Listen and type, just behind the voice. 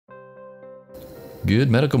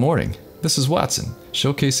Good medical morning. This is Watson,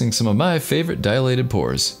 showcasing some of my favorite dilated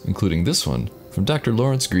pores, including this one from Dr.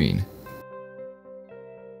 Lawrence Green.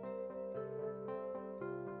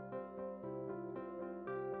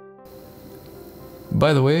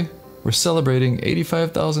 By the way, we're celebrating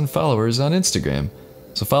 85,000 followers on Instagram,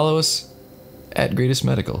 so follow us at Greatest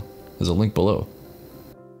Medical. There's a link below.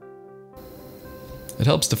 It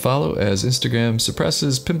helps to follow as Instagram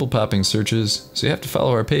suppresses pimple popping searches, so you have to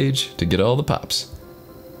follow our page to get all the pops.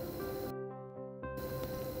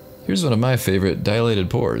 Here's one of my favorite dilated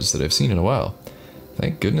pores that I've seen in a while.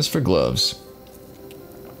 Thank goodness for gloves.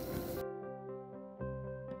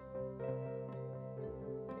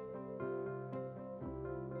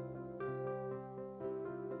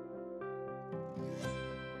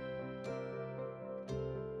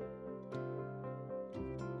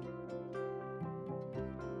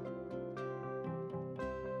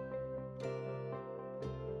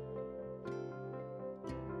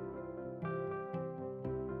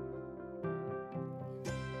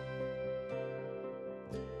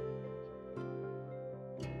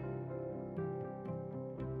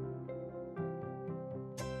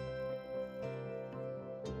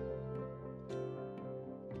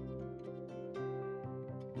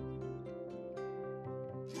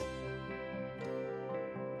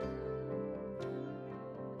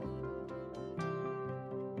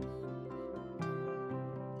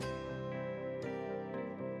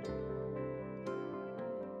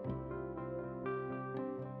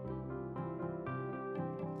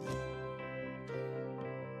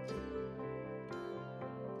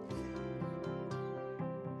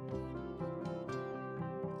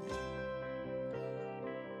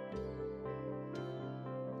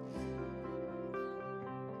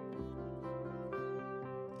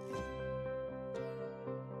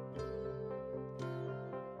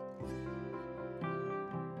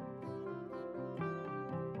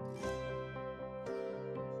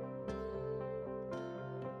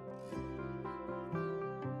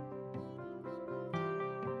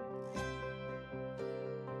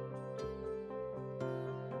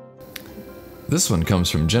 This one comes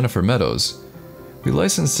from Jennifer Meadows. We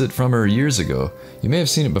licensed it from her years ago. You may have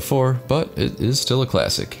seen it before, but it is still a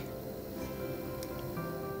classic.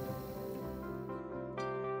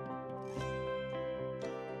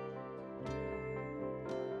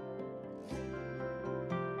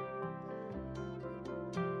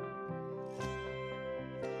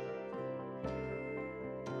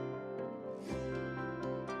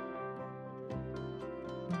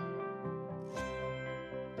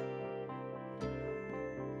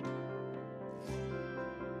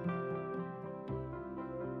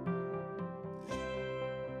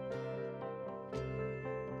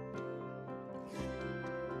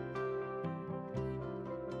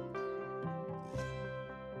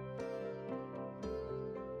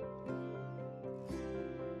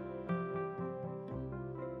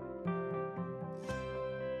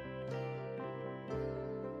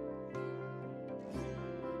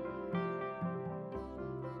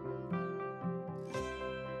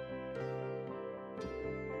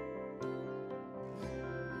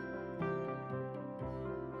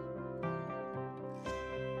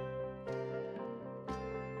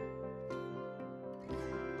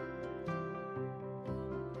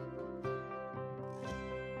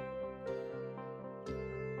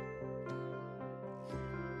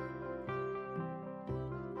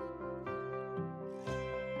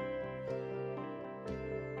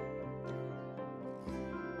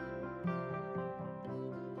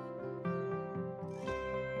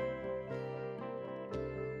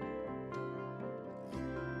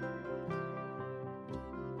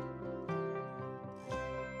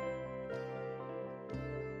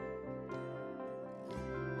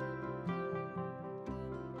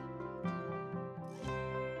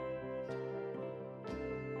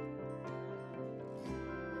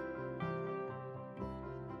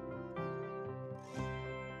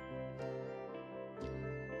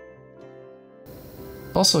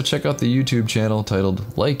 Also check out the YouTube channel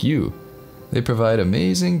titled Like You. They provide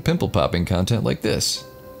amazing pimple popping content like this.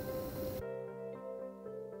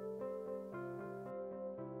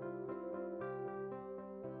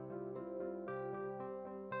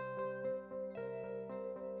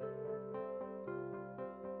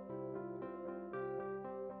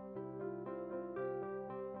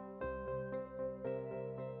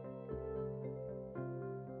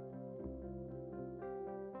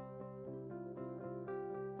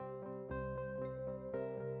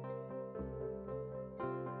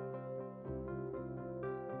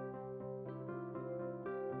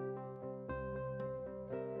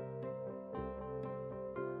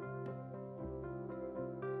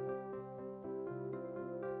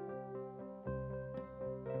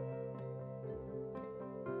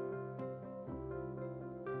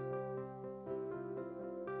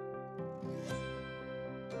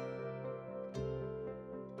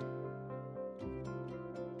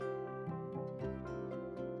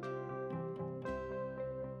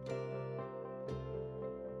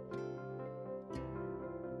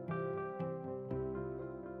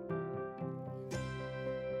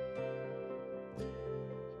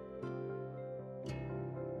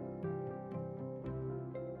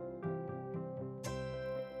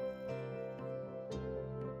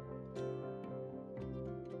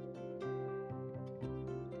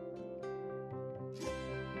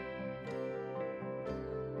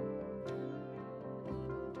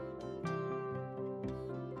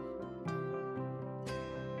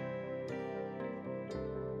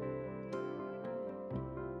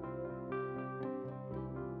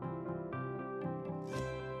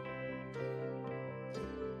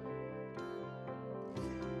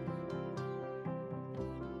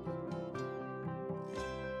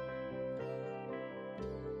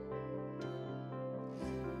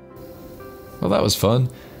 Well, that was fun.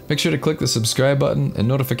 Make sure to click the subscribe button and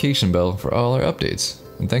notification bell for all our updates.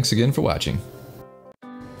 And thanks again for watching.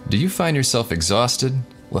 Do you find yourself exhausted,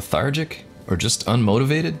 lethargic, or just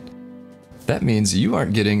unmotivated? That means you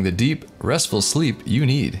aren't getting the deep, restful sleep you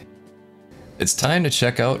need. It's time to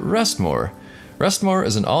check out Rest More. Rest More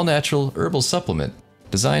is an all-natural herbal supplement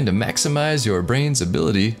designed to maximize your brain's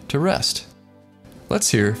ability to rest. Let's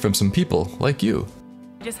hear from some people like you.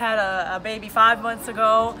 I just had a baby 5 months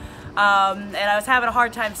ago, and I was having a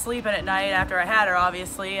hard time sleeping at night after I had her,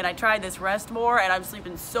 obviously, and I tried this Rest More, and I'm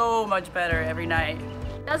sleeping so much better every night.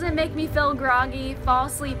 Doesn't make me feel groggy, fall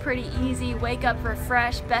asleep pretty easy, wake up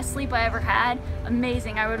refreshed, best sleep I ever had.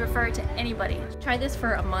 Amazing, I would refer it to anybody. Tried this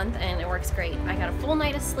for a month and it works great. I got a full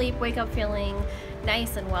night of sleep, wake up feeling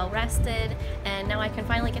nice and well rested, and now I can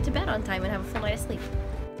finally get to bed on time and have a full night of sleep.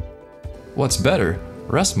 What's better,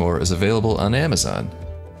 Rest More is available on Amazon.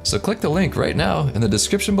 So click the link right now in the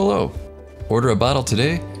description below. Order a bottle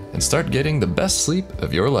today and start getting the best sleep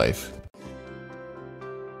of your life.